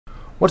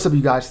What's up,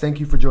 you guys? Thank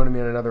you for joining me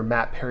on another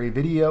Matt Perry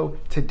video.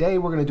 Today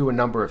we're going to do a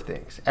number of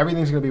things.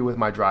 Everything's going to be with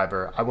my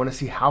driver. I want to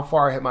see how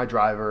far I hit my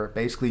driver,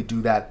 basically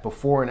do that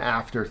before and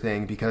after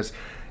thing, because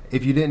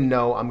if you didn't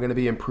know, I'm going to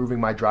be improving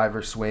my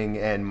driver swing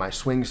and my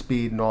swing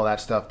speed and all that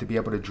stuff to be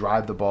able to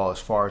drive the ball as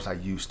far as I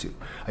used to.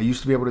 I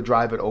used to be able to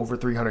drive it over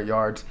 300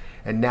 yards,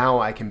 and now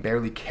I can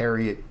barely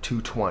carry it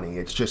 220.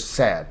 It's just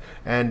sad.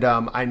 And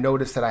I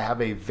noticed that I have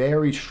a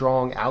very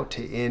strong out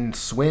to in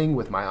swing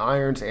with my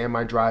irons and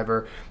my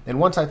driver. And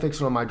once I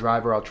fix it on my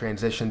driver, I'll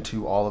transition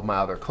to all of my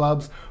other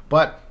clubs.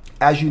 But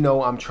as you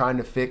know, I'm trying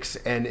to fix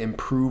and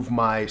improve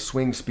my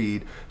swing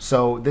speed.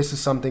 So this is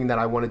something that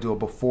I want to do a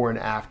before and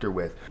after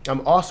with.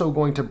 I'm also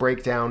going to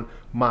break down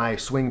my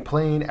swing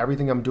plane,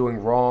 everything I'm doing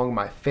wrong,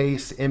 my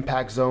face,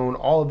 impact zone,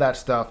 all of that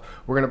stuff.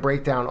 We're going to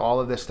break down all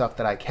of this stuff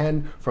that I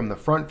can from the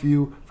front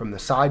view, from the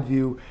side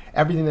view,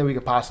 everything that we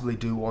could possibly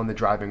do on the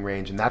driving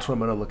range. And that's what I'm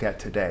going to look at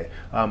today.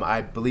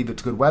 I believe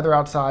it's good weather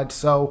outside,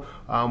 so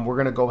we're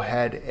going to go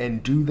ahead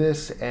and do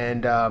this,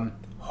 and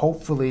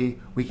hopefully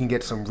we can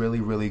get some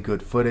really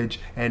good footage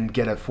and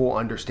get a full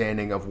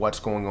understanding of what's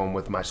going on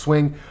with my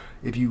swing.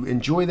 If you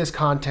enjoy this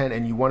content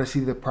and you want to see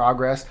the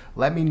progress,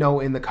 let me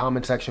know in the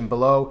comment section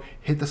below.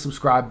 Hit the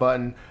subscribe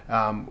button.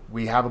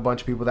 We have a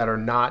bunch of people that are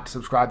not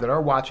subscribed, that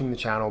are watching the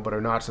channel but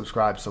are not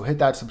subscribed, so hit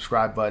that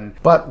subscribe button.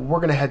 But we're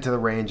going to head to the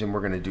range and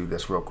we're going to do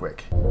this real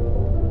quick.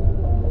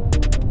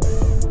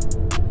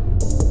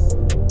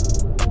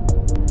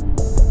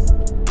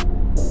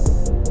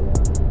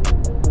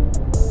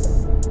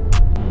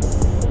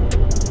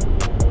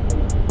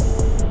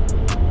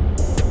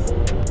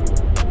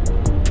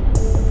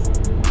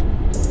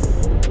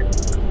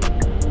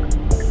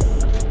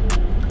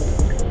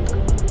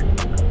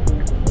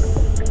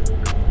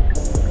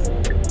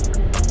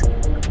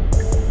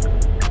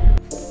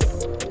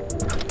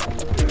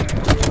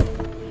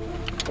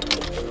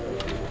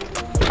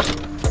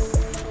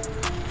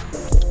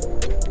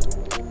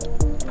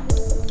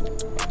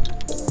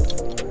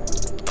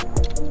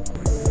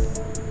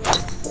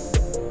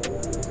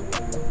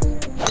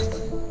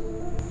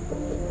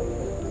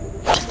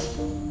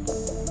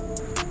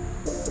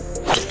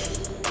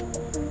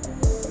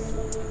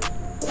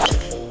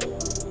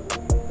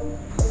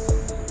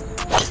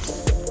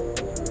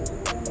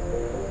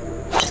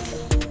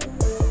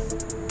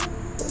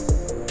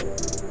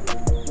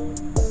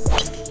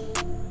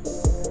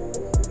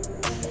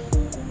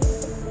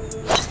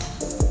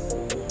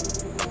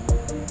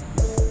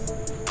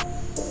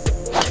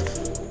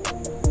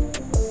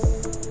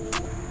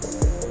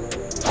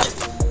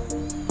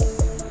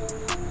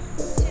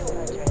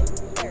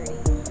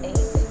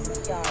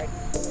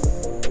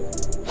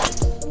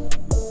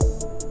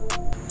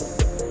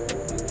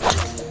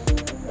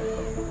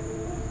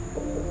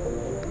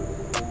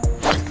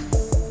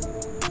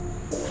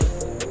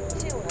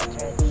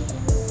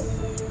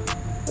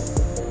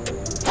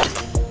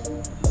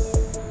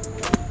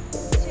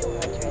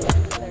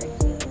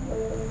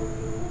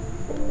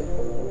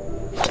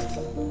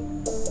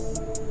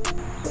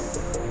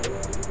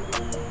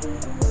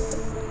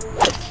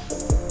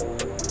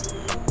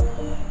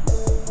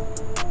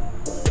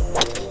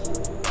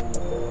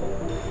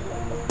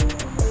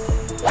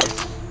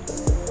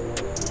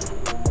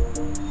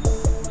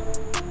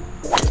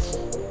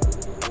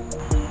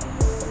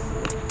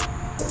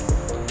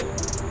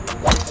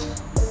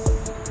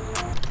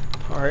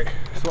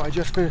 So I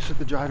just finished at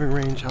the driving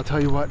range. I'll tell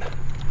you what,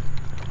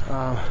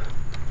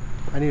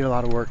 I need a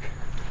lot of work.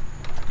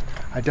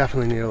 I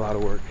definitely need a lot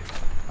of work.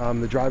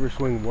 The driver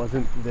swing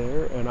wasn't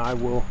there, and I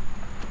will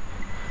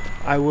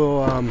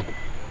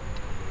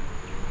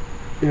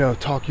you know,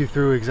 talk you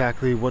through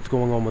exactly what's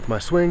going on with my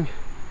swing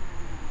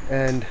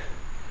and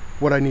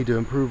what I need to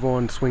improve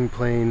on, swing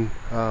plane,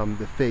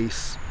 the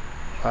face,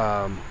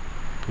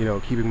 you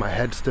know, keeping my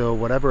head still,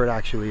 whatever it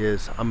actually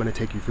is. I'm going to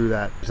take you through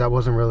that. That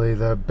wasn't really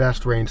the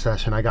best range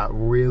session. I got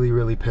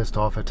really pissed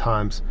off at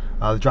times.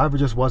 The driver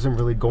just wasn't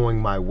really going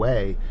my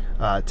way.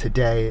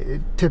 Today,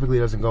 it typically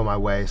doesn't go my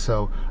way,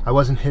 so I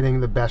wasn't hitting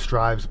the best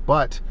drives,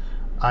 but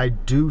I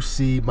do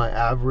see my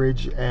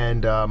average,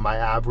 and my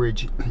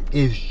average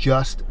is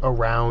just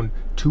around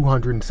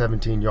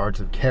 217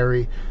 yards of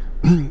carry.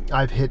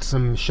 I've hit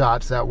some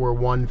shots that were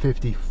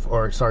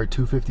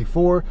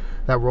 254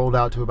 that rolled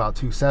out to about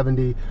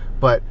 270,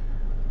 but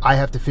I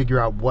have to figure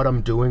out what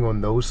I'm doing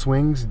on those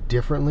swings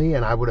differently,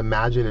 and I would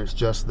imagine it's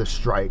just the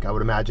strike. I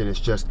would imagine it's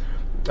just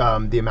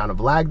the amount of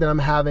lag that I'm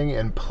having,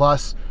 and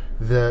plus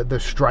the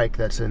strike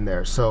that's in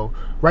there. So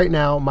right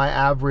now my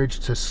average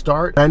to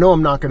start, I know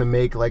I'm not going to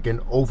make like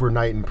an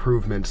overnight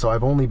improvement, so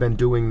I've only been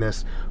doing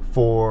this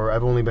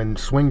I've only been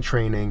swing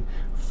training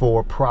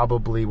for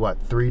probably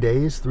what, 3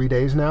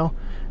 days now,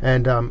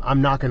 and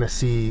I'm not going to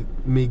see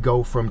me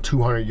go from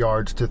 200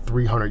 yards to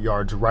 300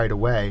 yards right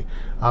away.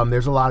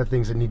 There's a lot of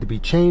things that need to be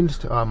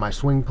changed. My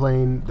swing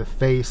plane, the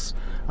face,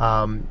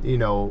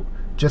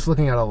 just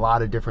looking at a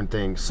lot of different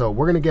things. So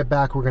we're going to get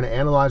back, we're going to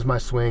analyze my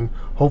swing.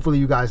 Hopefully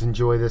you guys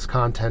enjoy this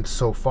content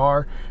so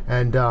far,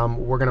 and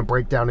we're going to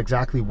break down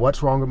exactly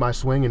what's wrong with my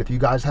swing. And if you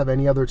guys have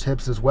any other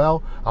tips as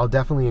well, I'll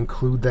definitely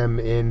include them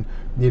in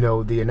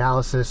the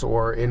analysis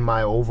or in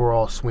my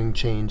overall swing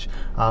change.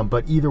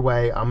 But either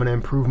way, I'm going to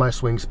improve my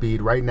swing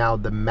speed. Right now,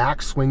 the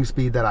max swing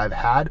speed that I've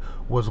had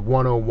was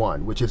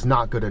 101, which is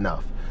not good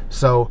enough.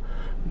 So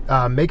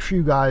make sure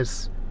you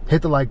guys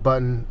hit the like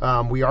button.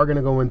 We are going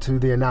to go into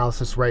the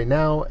analysis right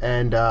now,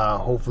 and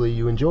hopefully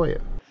you enjoy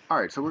it. All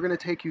right, so we're going to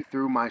take you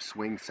through my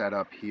swing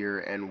setup here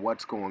and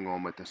what's going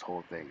on with this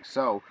whole thing.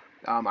 So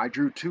I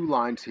drew 2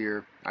 lines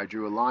here. I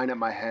drew a line at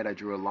my head. I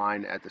drew a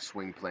line at the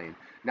swing plane.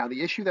 Now,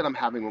 the issue that I'm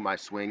having with my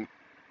swing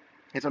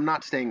is I'm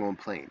not staying on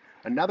plane.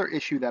 Another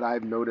issue that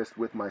I've noticed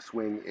with my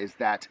swing is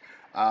that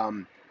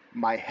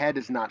my head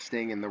is not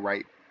staying in the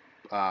right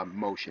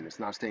motion. It's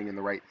not staying in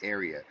the right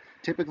area.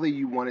 Typically,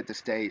 you want it to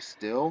stay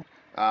still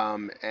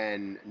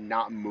and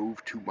not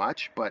move too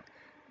much, but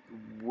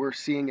we're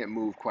seeing it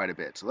move quite a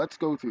bit. So let's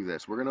go through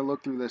this. We're going to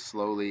look through this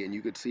slowly, and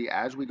you could see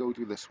as we go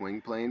through the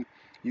swing plane,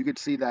 you could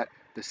see that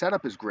the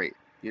setup is great.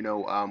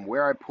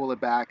 Where I pull it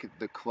back,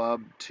 the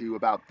club to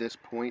about this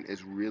point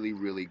is really,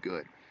 really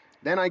good.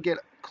 Then I get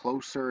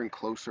closer and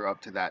closer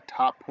up to that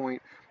top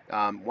point.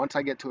 Once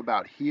I get to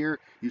about here,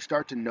 you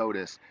start to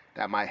notice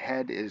that my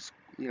head is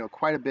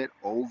quite a bit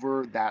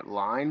over that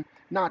line.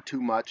 Not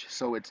too much,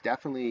 so it's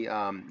definitely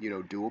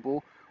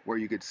doable, where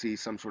you could see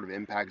some sort of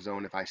impact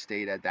zone if I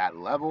stayed at that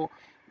level.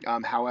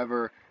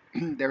 However,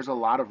 there's a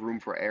lot of room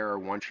for error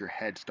once your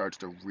head starts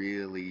to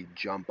really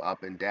jump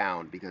up and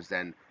down, because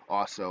then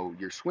also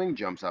your swing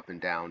jumps up and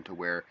down to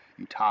where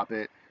you top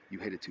it, you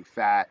hit it too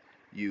fat,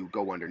 you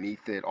go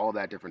underneath it, all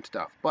that different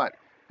stuff. But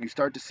you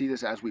start to see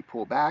this as we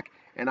pull back,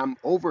 and I'm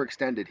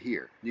overextended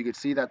here. You can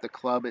see that the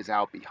club is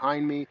out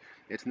behind me.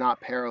 It's not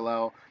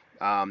parallel,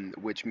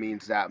 which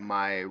means that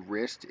my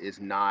wrist is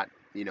not,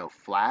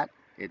 flat.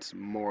 It's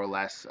more or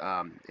less,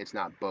 it's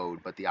not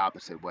bowed, but the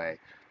opposite way,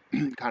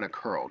 kind of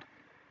curled.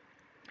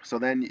 So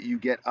then you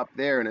get up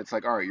there and it's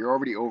like, all right, you're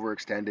already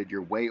overextended.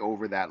 You're way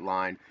over that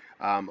line.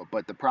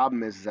 But the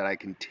problem is that I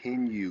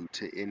continue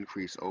to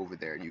increase over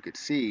there. And you could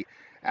see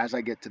as I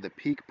get to the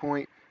peak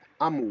point,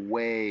 I'm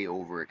way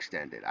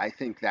overextended. I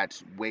think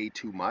that's way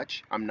too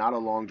much. I'm not a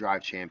long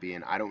drive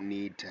champion. I don't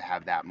need to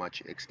have that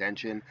much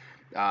extension.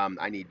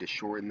 I need to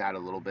shorten that a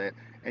little bit.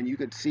 And you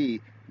could see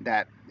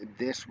that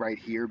this right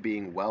here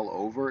being well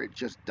over, it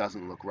just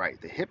doesn't look right.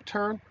 The hip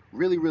turn,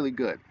 really, really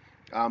good.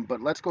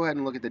 But let's go ahead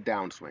and look at the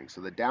downswing. So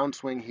the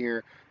downswing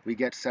here, we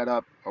get set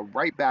up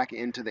right back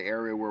into the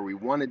area where we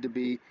wanted to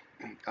be.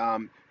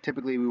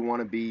 Typically, we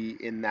want to be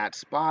in that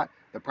spot.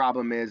 The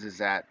problem is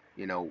that,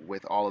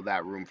 with all of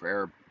that room for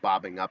error,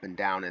 bobbing up and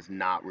down is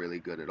not really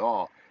good at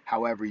all.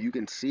 However, you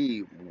can see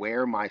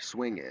where my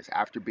swing is.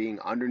 After being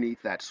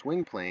underneath that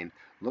swing plane,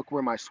 look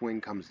where my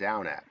swing comes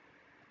down at.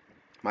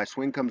 My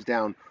swing comes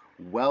down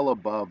well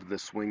above the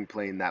swing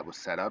plane that was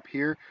set up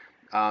here.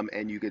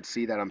 And you could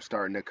see that I'm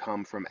starting to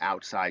come from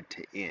outside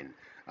to in.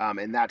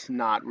 And that's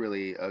not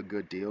really a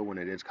good deal when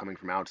it is coming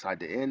from outside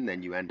to in.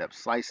 Then you end up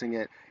slicing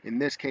it. In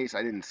this case,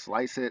 I didn't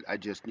slice it. I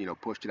just,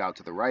 pushed it out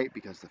to the right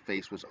because the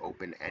face was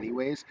open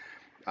anyways.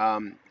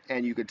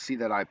 And you could see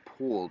that I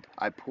pulled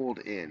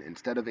in.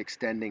 Instead of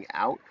extending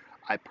out,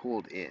 I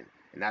pulled in.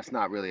 And that's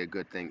not really a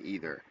good thing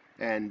either.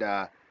 And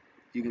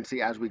you can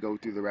see as we go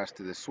through the rest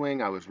of the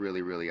swing, I was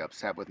really, really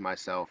upset with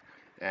myself.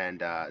 And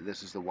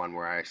this is the one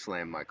where I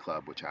slammed my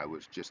club, which I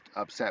was just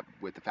upset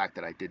with the fact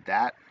that I did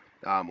that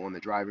on the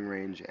driving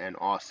range, and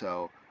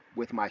also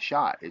with my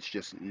shot. It's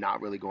just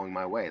not really going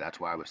my way. That's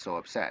why I was so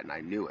upset, and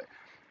I knew it.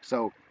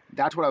 So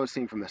that's what I was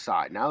seeing from the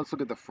side. Now let's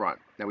look at the front.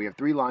 Now we have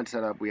 3 lines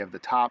set up. We have the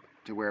top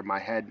to where my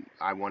head,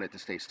 I want it to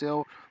stay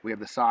still. We have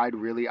the side,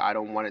 really, I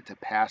don't want it to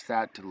pass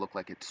that to look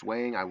like it's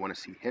swaying. I want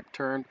to see hip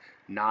turn,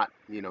 not,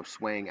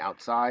 swaying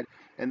outside.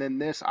 And then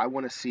this, I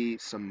want to see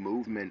some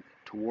movement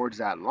towards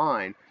that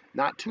line.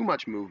 Not too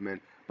much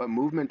movement, but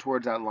movement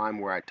towards that line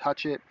where I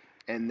touch it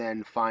and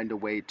then find a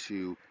way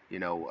to,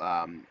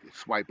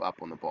 swipe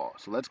up on the ball.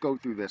 So let's go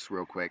through this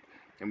real quick,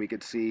 and we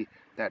could see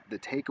that the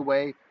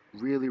takeaway,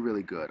 really,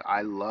 really good.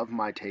 I love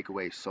my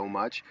takeaway so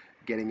much,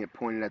 getting it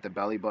pointed at the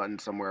belly button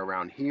somewhere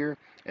around here.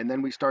 And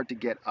then we start to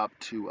get up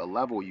to a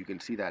level. You can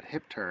see that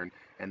hip turn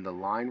and the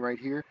line right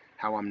here,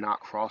 how I'm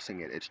not crossing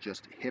it. It's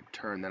just hip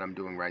turn that I'm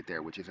doing right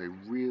there, which is a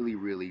really,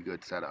 really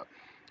good setup.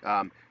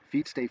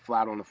 Feet stay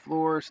flat on the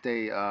floor,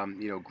 stay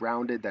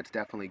grounded. That's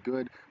definitely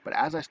good. But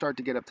as I start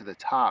to get up to the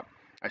top,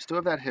 I still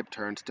have that hip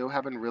turn, still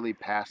haven't really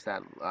passed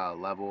that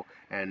level,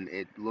 and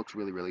it looks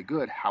really, really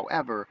good.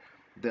 However,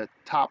 the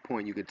top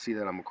point, you could see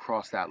that I'm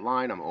across that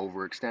line. I'm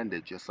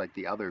overextended, just like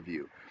the other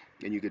view.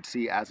 And you could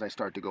see as I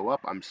start to go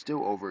up, I'm still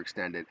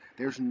overextended.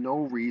 There's no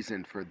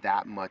reason for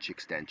that much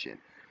extension.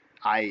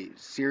 I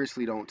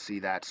seriously don't see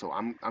that, so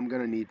I'm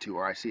gonna need to,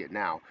 or I see it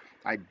now.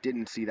 I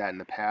didn't see that in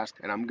the past,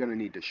 and I'm gonna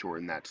need to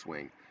shorten that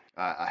swing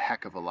a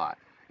heck of a lot,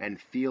 and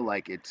feel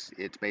like it's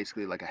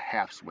basically like a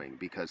half swing,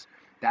 because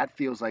that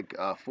feels like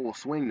a full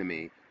swing to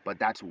me, but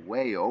that's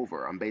way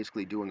over. I'm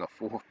basically doing a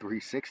full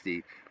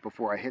 360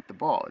 before I hit the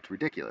ball. It's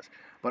ridiculous.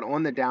 But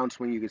on the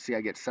downswing, you can see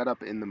I get set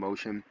up in the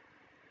motion,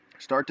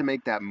 start to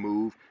make that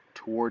move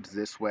towards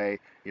this way.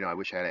 You know, I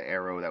wish I had an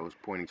arrow that was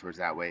pointing towards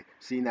that way.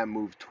 Seeing that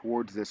move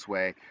towards this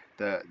way.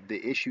 The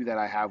issue that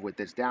I have with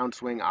this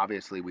downswing,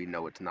 obviously we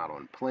know it's not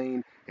on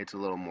plane. It's a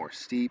little more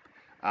steep.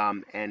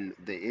 And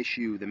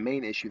the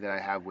main issue that I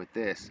have with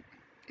this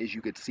is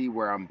you could see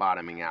where I'm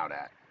bottoming out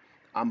at.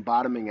 I'm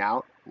bottoming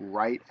out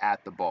right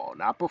at the ball,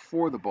 not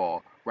before the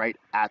ball, right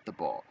at the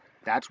ball.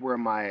 That's where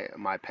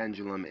my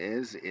pendulum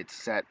is. It's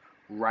set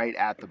right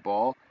at the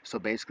ball. So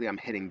basically I'm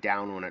hitting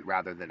down on it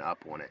rather than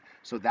up on it.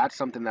 So that's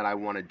something that I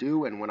want to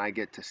do, and when I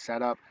get to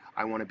setup,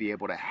 I want to be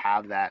able to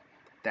have that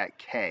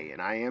K, and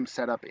I am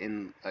set up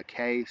in a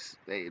K.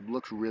 It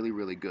looks really,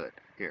 really good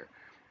here.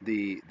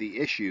 The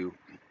issue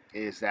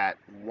is that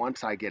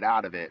once I get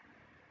out of it,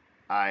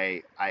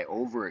 I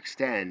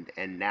overextend,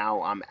 and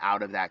now I'm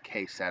out of that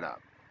K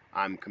setup.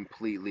 I'm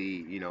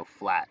completely,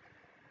 flat,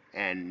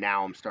 and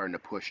now I'm starting to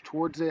push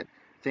towards it,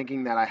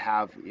 thinking that I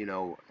have,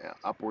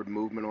 upward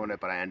movement on it,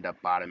 but I end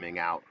up bottoming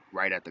out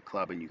right at the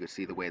club, and you can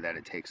see the way that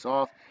it takes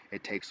off.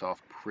 It takes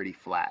off pretty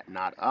flat,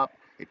 not up.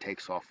 It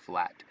takes off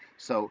flat.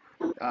 So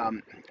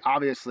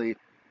obviously,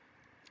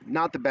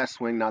 not the best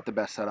swing, not the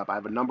best setup. I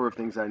have a number of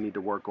things that I need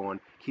to work on.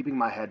 Keeping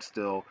my head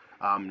still,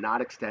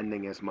 not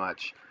extending as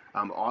much.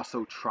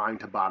 Also trying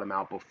to bottom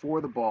out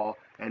before the ball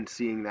and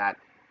seeing that,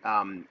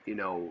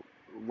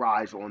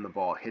 rise on the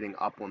ball, hitting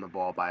up on the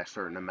ball by a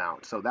certain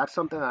amount. So that's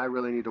something that I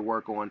really need to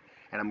work on,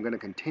 and I'm going to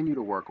continue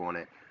to work on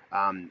it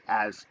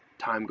as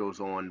time goes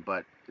on.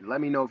 But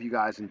let me know if you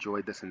guys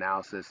enjoyed this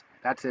analysis.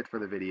 That's it for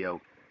the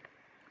video.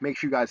 Make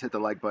sure you guys hit the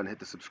like button, hit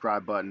the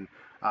subscribe button.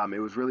 It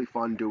was really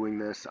fun doing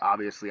this.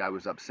 Obviously, I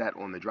was upset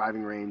on the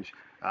driving range,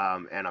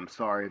 and I'm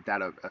sorry if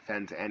that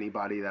offends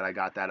anybody that I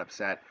got that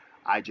upset.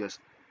 I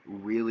just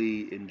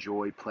really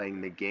enjoy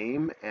playing the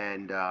game,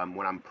 and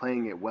when I'm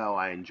playing it well,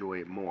 I enjoy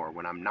it more.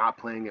 When I'm not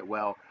playing it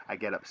well, I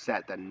get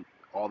upset that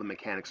all the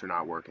mechanics are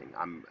not working.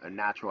 I'm a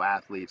natural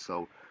athlete,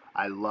 so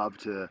I love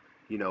to,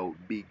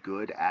 be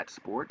good at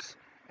sports.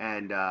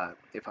 And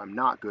if I'm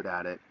not good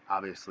at it,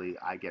 obviously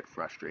I get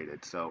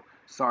frustrated. So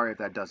sorry if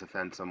that does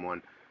offend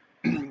someone,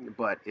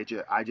 but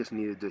I just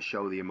needed to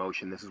show the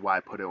emotion. This is why I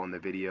put it on the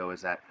video,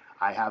 is that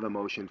I have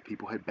emotions.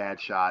 People hit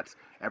bad shots.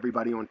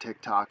 Everybody on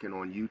TikTok and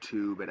on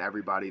YouTube and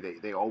everybody,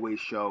 they always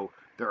show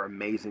their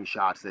amazing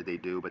shots that they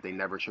do, but they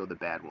never show the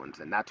bad ones.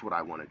 And that's what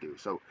I want to do.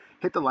 So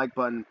hit the like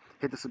button,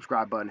 hit the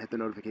subscribe button, hit the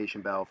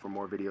notification bell for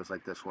more videos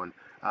like this one.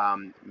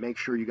 Make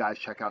sure you guys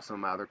check out some of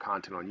my other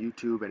content on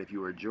YouTube. And if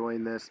you are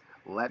enjoying this,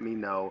 let me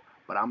know.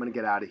 But I'm going to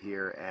get out of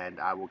here, and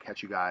I will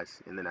catch you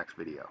guys in the next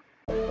video.